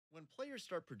When players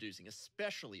start producing,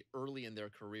 especially early in their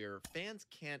career, fans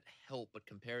can't help but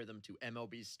compare them to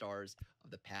MLB stars of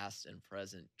the past and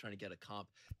present, trying to get a comp.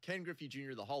 Ken Griffey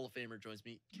Jr., the Hall of Famer, joins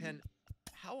me. Ken,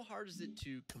 how hard is it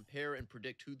to compare and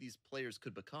predict who these players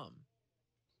could become?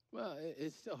 Well,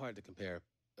 it's still hard to compare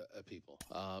people.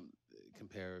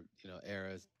 Compare,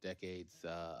 eras, decades,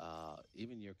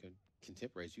 even your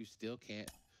contemporaries. You still can't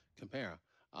compare.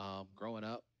 Growing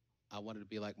up, I wanted to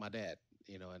be like my dad.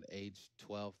 At age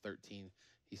 12, 13,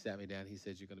 he sat me down. He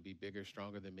said, "You're going to be bigger,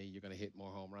 stronger than me. You're going to hit more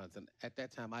home runs." And at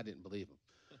that time, I didn't believe him.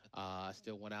 I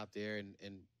still went out there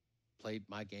and played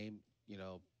my game,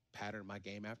 patterned my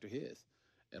game after his.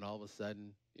 And all of a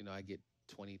sudden, I get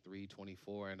 23,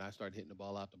 24, and I started hitting the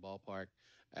ball out the ballpark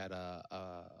at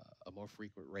a more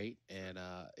frequent rate. And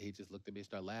he just looked at me and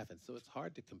started laughing. So it's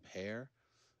hard to compare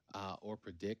or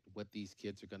predict what these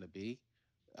kids are going to be.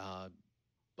 Uh,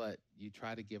 but you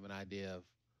try to give an idea of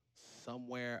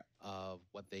somewhere of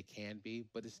what they can be,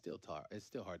 but it's still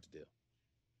hard to do.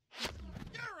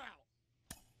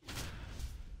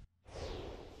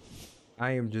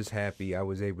 I am just happy I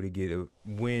was able to get a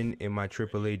win in my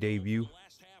AAA debut.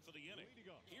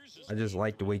 I just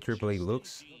like the way AAA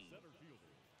looks.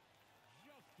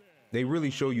 They really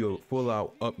show you a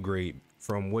full-out upgrade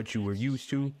from what you were used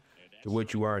to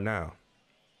what you are now.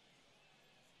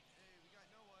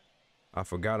 I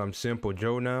forgot I'm Simple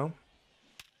Joe now.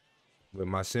 With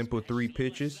my simple 3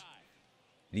 pitches.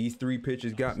 These 3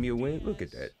 pitches got me a win. Look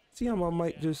at that. See how my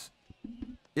mic just,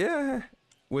 yeah,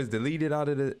 was deleted out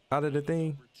of the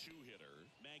thing.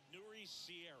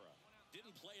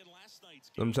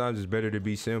 Sometimes it's better to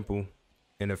be simple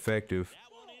and effective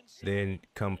than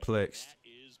complex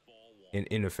and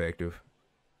ineffective.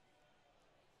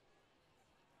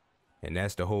 And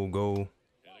that's the whole goal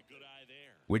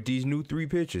with these new 3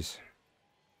 pitches.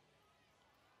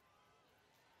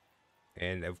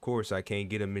 And of course, I can't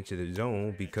get them into the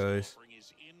zone because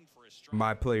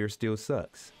my player still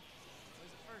sucks.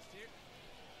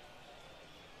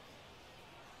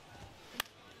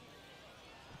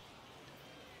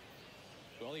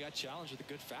 Well, he got challenged with a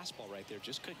good fastball right there.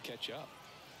 Just couldn't catch up.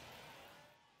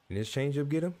 Can this changeup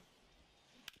get him?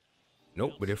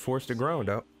 Nope, but it forced the ground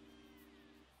out.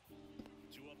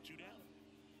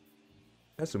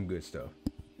 That's some good stuff.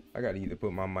 I gotta either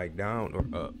put my mic down or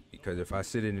up, because if I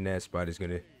sit it in that spot, it's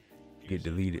gonna get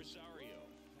deleted.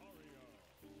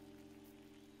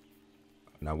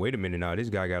 Now wait a minute. Now this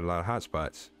guy got a lot of hot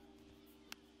spots.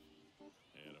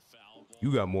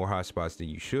 You got more hot spots than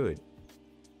you should.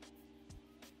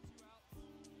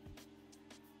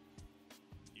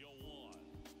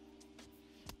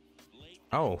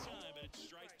 Oh.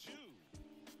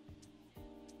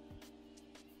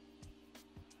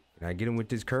 Can I get him with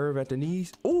this curve at the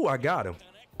knees? Oh, I got him.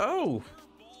 Oh.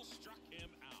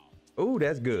 Oh,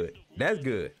 that's good. That's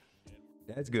good.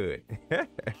 That's good.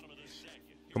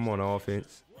 Come on,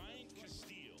 offense.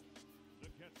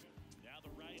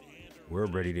 We're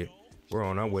ready to. We're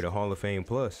on our way to Hall of Fame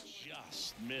plus.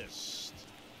 Just missed.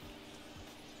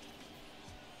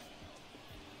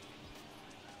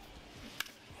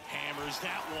 Hammers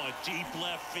that one deep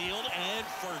left field and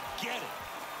forget it.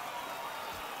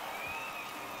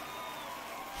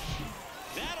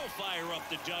 That'll fire up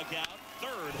the dugout.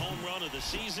 3rd home run of the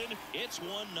season. It's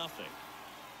 1-0.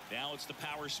 Now it's the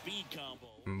power speed combo.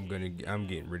 I'm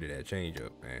getting rid of that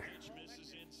changeup, man.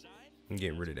 I'm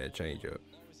getting rid of that changeup.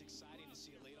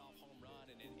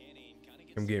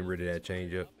 I'm getting rid of that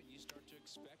changeup.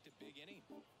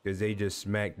 Because they just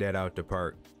smacked that out the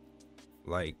park.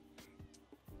 Like,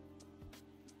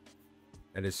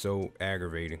 that is so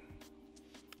aggravating.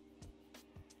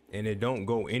 And it don't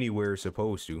go anywhere it's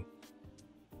supposed to.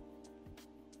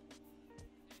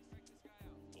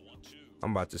 I'm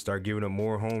about to start giving up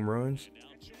more home runs.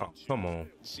 Oh, come on.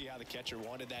 See how the catcher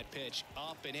wanted that pitch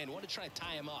up and in. Want to try to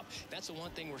tie him up. That's the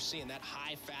one thing we're seeing, that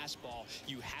high fastball.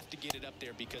 You have to get it up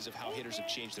there because of how hitters have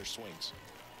changed their swings.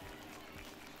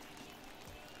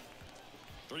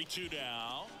 3-2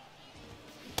 now.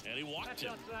 And he walked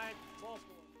him.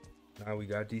 Now we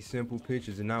got these simple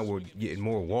pitches, and now we're getting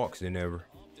more walks than ever.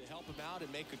 To help him out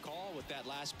and make a call with that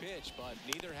last pitch, but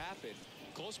neither happened.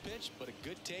 Close pitch, but a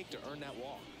good take to earn that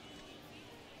walk.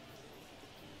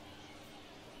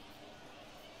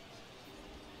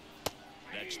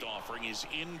 Next offering is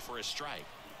in for a strike.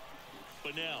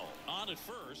 Bunnell on at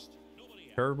first.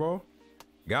 Curveball.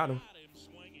 Got him.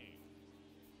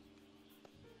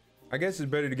 I guess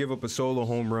it's better to give up a solo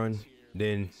home run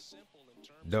than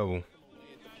double.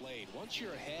 Once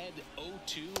you're ahead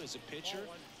 0-2 as a pitcher,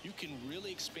 you can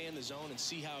really expand the zone and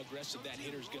see how aggressive that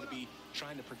hitter is going to be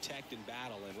trying to protect and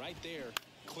battle. And right there,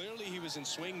 Clearly he was in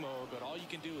swing mode, but all you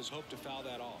can do is hope to foul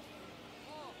that off.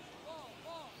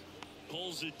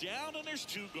 Pulls it down, and there's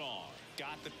 2 gone.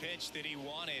 Got the pitch that he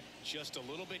wanted, just a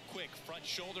little bit quick. Front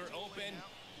shoulder open,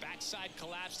 backside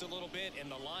collapsed a little bit, and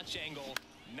the launch angle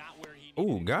not where he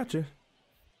needed. Ooh, gotcha.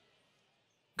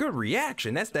 Good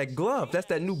reaction. That's that glove. That's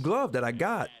that new glove that I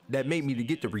got that made me to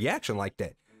get the reaction like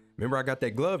that. Remember, I got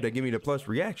that glove that gave me the plus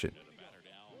reaction.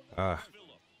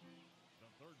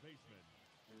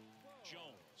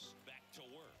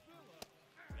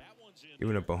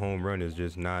 Giving up a home run is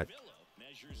just not.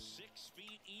 Measures 6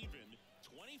 feet even,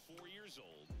 24 years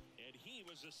old, and he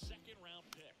was a second-round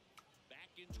pick back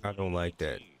in 2018. I don't like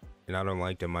that, and I don't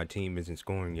like that my team isn't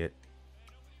scoring yet.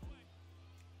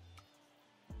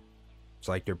 It's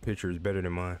like their pitcher is better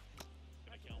than mine.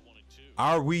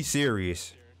 Are we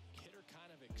serious? Hitter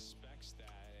kind of expects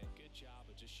that, and good job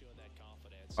of just showing that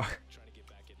confidence, trying to get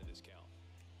back into this count.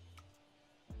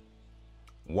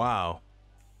 Wow.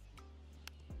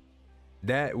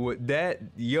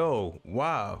 Yo,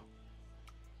 wow.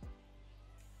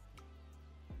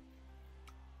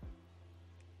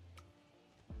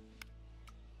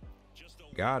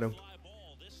 Got him.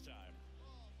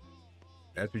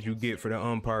 That's what you get for the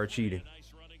umpire cheating.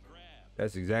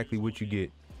 That's exactly what you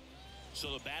get.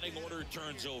 So the batting order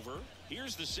turns over.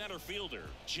 Here's the center fielder,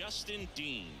 Justin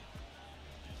Dean.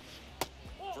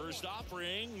 First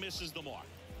offering misses the mark.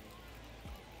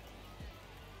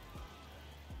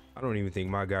 I don't even think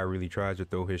my guy really tries to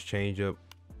throw his changeup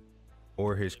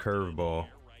or his curveball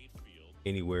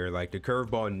anywhere. Like the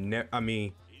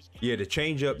curveball, yeah, the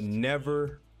changeup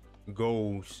never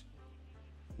goes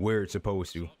where it's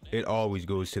supposed to. It always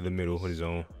goes to the middle of the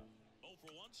zone.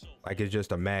 Like it's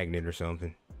just a magnet or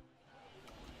something.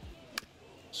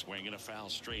 Swinging a foul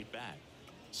straight back.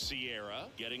 Sierra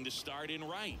getting the start in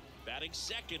right. Batting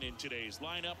second in today's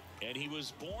lineup, and he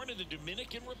was born in the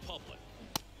Dominican Republic.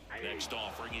 Next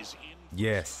offering is in.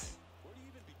 Yes.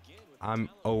 I'm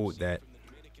owed that.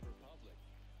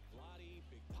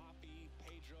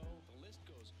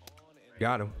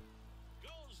 Got him.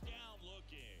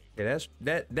 Yeah,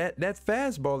 that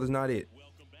fastball is not it.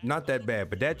 Not that bad,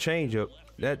 but that changeup,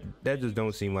 that just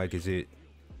don't seem like it's it.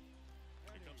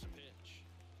 Here comes a pitch.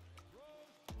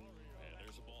 And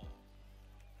there's a ball.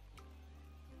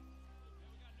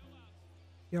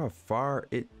 Y'all far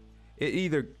it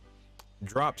either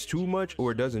drops too much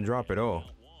or it doesn't drop at all.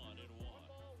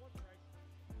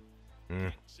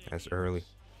 That's early.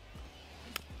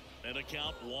 And a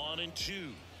count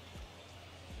 1-2.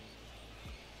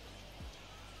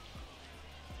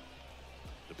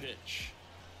 The pitch.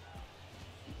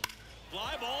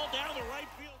 Fly ball down the right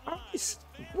field line.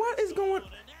 What is going?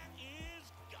 And that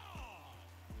is gone.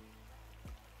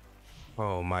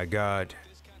 Oh my God.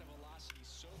 This kind of velocity is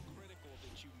so critical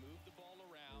that you move the ball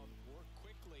around, work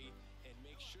quickly, and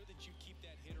make sure that you keep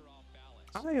that hitter off balance.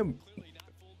 I am. Clearly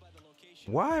not fooled by the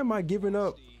location. Why am I giving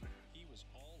up? He was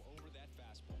all over that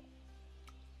fastball.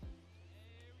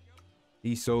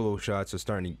 These solo shots are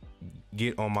starting to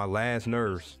get on my last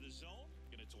nerves.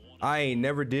 I ain't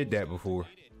never did that before.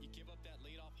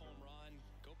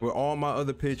 With all my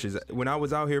other pitches, when I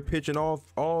was out here pitching off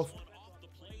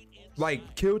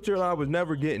like kilter, I was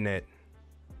never getting that.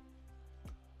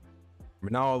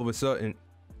 But now all of a sudden,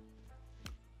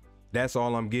 that's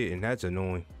all I'm getting. That's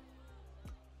annoying.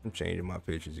 I'm changing my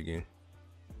pitches again.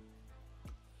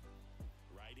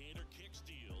 Right-hander kick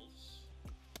steals.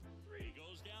 He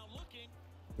goes down looking.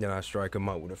 Then I strike him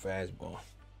out with a fastball.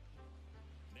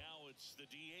 Now it's the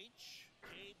DH,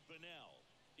 Cade Bunnell.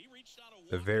 He reached out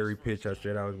a The very pitch I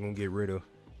said I was gonna get rid of.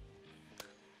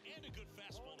 and a good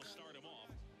fastball to start him off.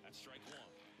 That's strike one.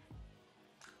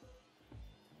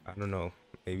 I don't know.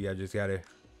 Maybe I just gotta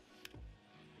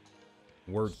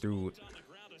work through it. On the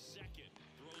ground a second.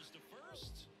 Throws to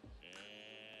first.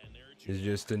 And there are two. It's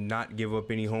just to not give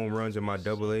up any home runs in my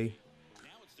double A. Now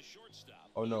it's the shortstop.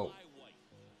 Oh no. Eli White.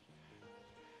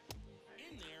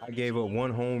 In there. I gave up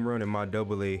one home run in my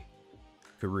double A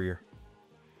career.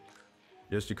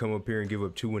 Just to come up here and give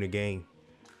up 2 in a game.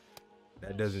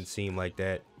 That doesn't seem like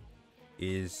that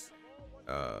is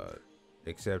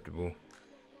acceptable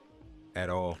at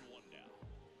all. One down.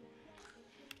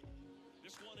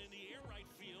 This one in the air right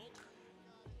field.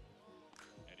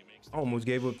 And he makes the Almost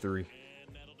gave up 3.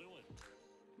 and that'll do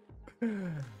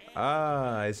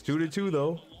it. It's 2-2 though.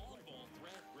 Long ball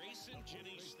threat, Grayson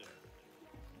Janista.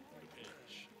 The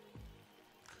pitch.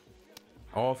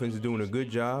 Offense is doing a good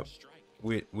job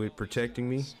with protecting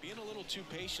me. Being a little too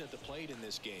patient at the plate in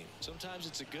this game. Sometimes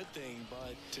it's a good thing,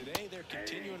 but today they're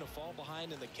continuing to fall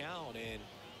behind in the count, and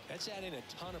that's adding a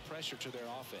ton of pressure to their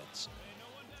offense.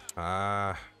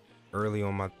 Early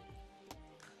on my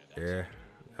Yeah,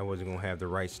 I wasn't gonna have the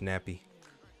right snappy.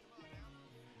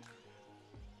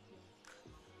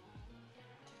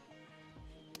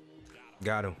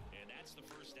 Got him. And that's the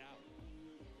first out.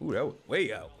 Ooh, that was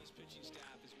way out. His pitching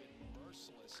staff has been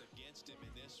merciless against him in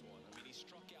this one. I mean, he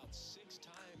struck out 6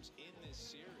 times in this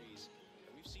series,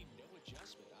 and we've seen no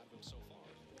adjustment out of him so far.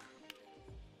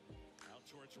 Out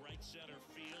towards right center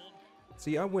field.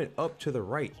 See, I went up to the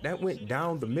right. That went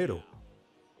down the middle.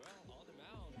 Well, on the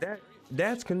mound,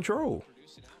 That's control.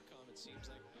 produce an outcome, it seems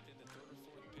like, within the 3rd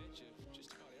or 4th pitch of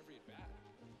just about every at-bat.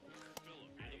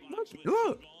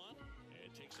 Look.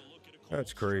 And takes a look at a cold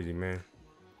That's crazy, man.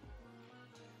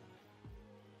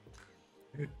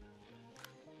 And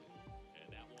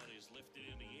that one is lifted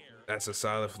in the air. That's a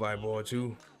solid fly ball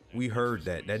too. We heard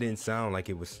that. That didn't sound like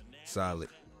it was solid.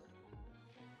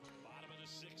 Bottom of the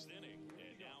 6th inning.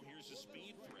 And now here's a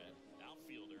speed threat.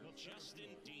 Outfielder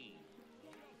Justin Dean.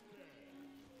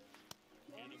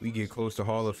 We get close to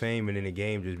Hall of Fame and in the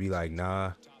game just be like, nah.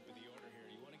 Top of the order here.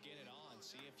 You want to get it on,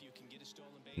 see if you can get a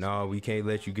stolen base. No, we can't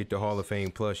let you get the Hall of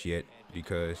Fame plus yet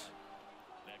because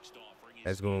Next offering is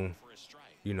that's going to, for a strike.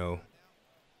 you know,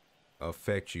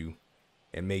 affect you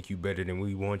and make you better than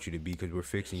we want you to be because we're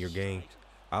fixing your games.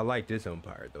 I like this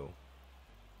umpire, though.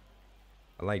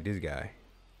 I like this guy.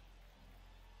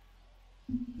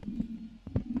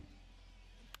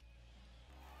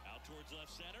 Out towards left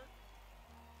center.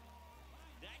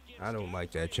 That gets I don't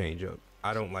like that changeup.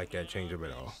 I don't like that changeup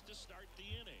at all. to start the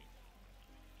inning.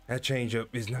 That changeup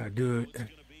is not good. It's going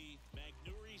to be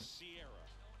Magneuris Sierra.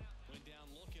 Went down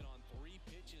looking on 3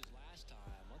 pitches last time.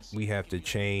 Let's We have to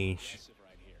change. aggressive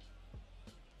right here.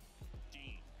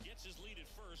 Dean gets his lead at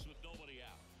first with nobody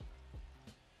out.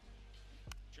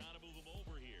 Trying to move him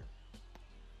over here.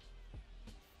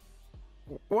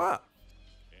 What?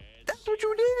 And That's what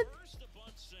you did? first the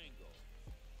bunt single.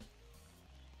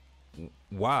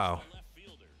 Wow. Left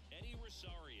fielder Eddie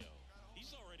Rosario.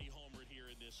 He's already homered here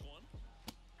in this one.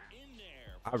 In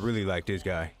there. I really like this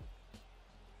guy.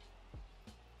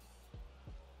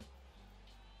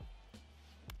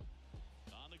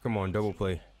 Come on, double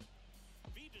play.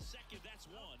 Feed to second, that's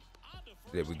one. On to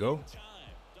first There we go. in time.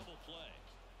 Double play.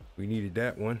 We needed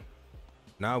that one.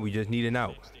 Now we just need an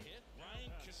out. Next to hit,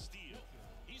 Ryan Castillo.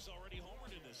 He's already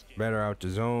homered in this game. Better out the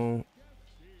zone.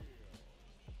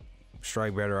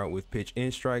 Strike better out with pitch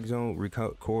in strike zone.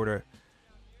 Recorder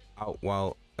out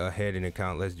while ahead in the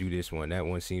count. Let's do this one. That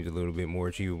one seems a little bit more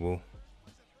achievable.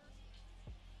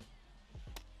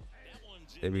 That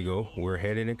one's in There we go. We're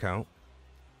ahead in the count.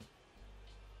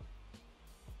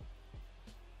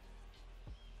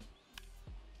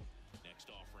 next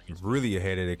offering is Really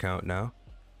ahead of the count now.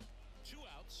 2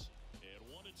 outs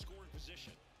and 1 in scoring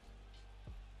position.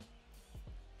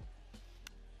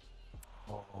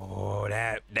 Oh,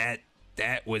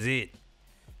 that was it.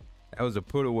 That was a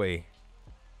put away.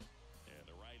 And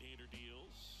the right-hander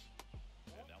deals.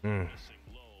 And that one missing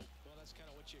low. Well, that's kind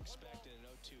of what you expect in an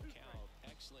 0-2 count.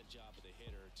 Excellent job of the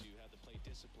hitter to have the plate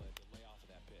discipline to lay off of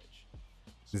that pitch.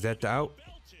 Is that the out?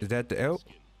 Is that the out?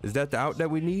 Is that the out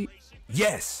that we need?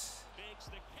 Yes. Makes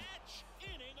the catch.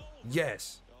 Inning over.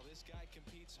 Yes. Well, this guy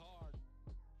competes hard.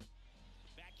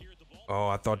 Back here at the ball. Oh,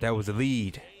 I thought that was a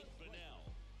lead. Bunnell.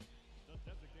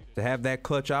 To have that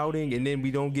clutch outing and then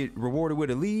we don't get rewarded with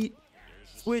a lead.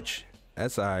 Switch.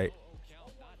 That's all right.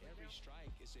 Count, not every strike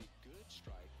is a good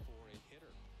strike for a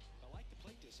hitter. I like the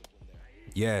plate discipline there.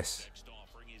 Yes. Next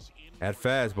offering is in. That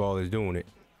fastball is doing it.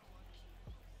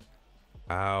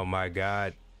 Oh my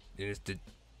God. It's the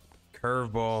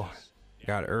curveball.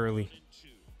 Got early. 2.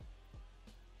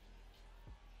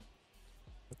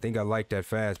 I think I like that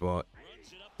fastball.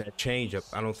 That changeup.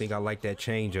 I don't think I like that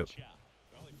changeup.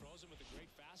 Well, he froze him with a great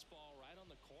fastball right on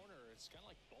the corner. It's kind of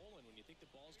like bowling when you think the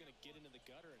ball's going to get into the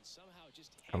gutter and somehow it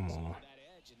just Come hits on. over that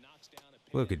edge and knocks down a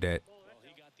pin. Look at that. Well,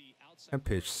 he got the outside That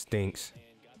pitch stinks. and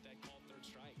got that called 3rd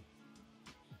strike.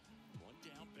 1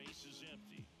 down, base is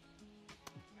empty.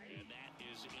 And that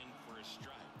is in for a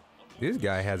strike. This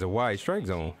guy has a wide strike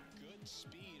zone. Good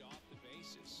speed off the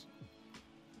bases.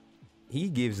 He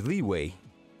gives leeway.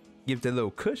 Gives a little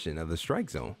cushion of the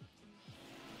strike zone.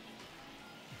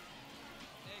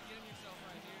 Hey, get him yourself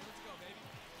right here. Let's go, baby.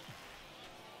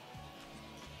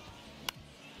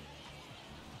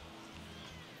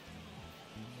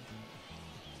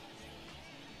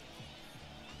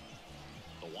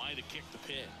 The wide to kick the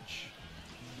pitch.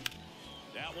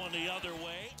 That one the other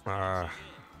way.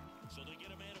 So they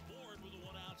get a man aboard with a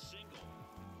 1-out single.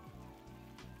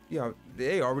 Yeah,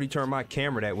 they already turned my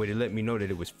camera that way to let me know that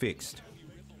it was fixed. You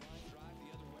rip a line drive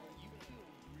the other way, you feel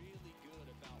really good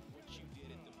about what you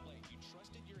did at the plate. You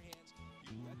trusted your hands,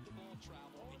 you let the ball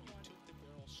travel, and you took the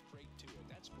barrel straight to it.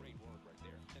 That's great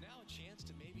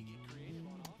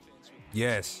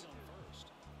Yes.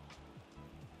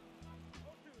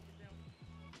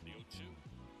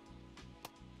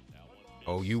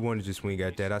 Oh, you wanted to swing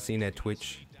at that. I seen that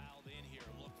twitch.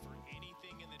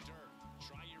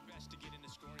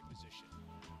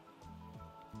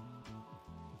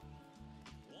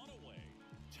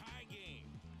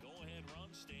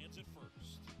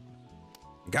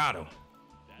 Got him.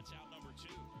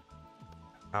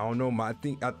 I don't know. My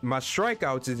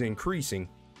strikeouts is increasing.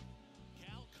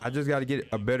 I just got to get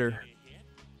a better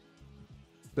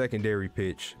secondary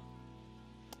pitch.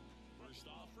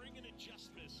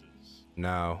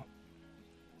 Now,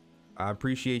 I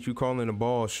appreciate you calling the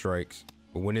ball strikes,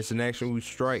 but when it's an actual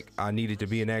strike, I need it to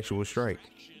be an actual strike.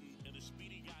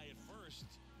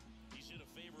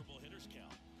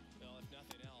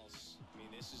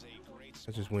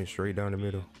 I just went straight down the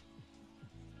middle.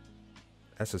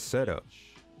 That's a setup.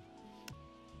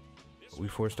 We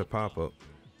forced a pop-up.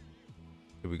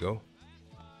 Here we go.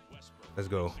 Let's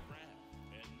go.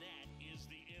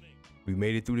 We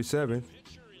made it through the 7th.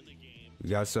 We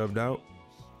got subbed out.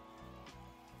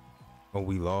 Oh,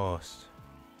 we lost.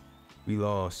 We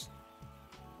lost.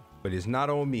 But it's not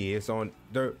on me. It's on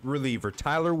the reliever,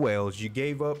 Tyler Wells. You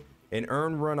gave up an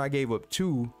earned run. I gave up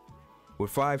 2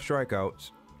 with 5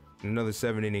 strikeouts. Another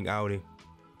 7-inning outing.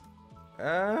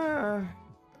 I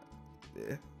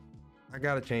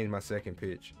gotta change my second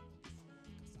pitch.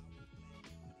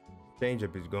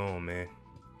 Changeup is gone, man.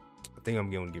 I think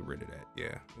I'm gonna get rid of that.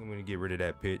 Yeah, I'm gonna get rid of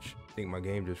that pitch. I think my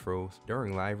game just froze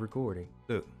during live recording.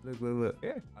 Look.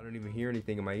 Yeah, I don't even hear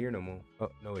anything in my ear no more.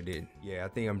 Oh, no, it didn't. Yeah, I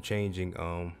think I'm changing.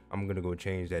 I'm gonna go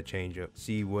change that changeup.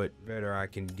 See what better I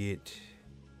can get.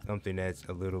 Something that's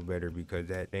a little better, because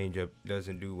that changeup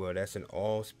doesn't do well. That's an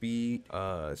all speed.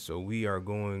 So we're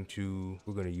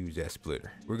gonna use that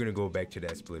splitter. We're gonna go back to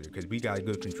that splitter because we got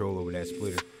good control over that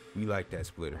splitter. We like that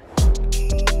splitter.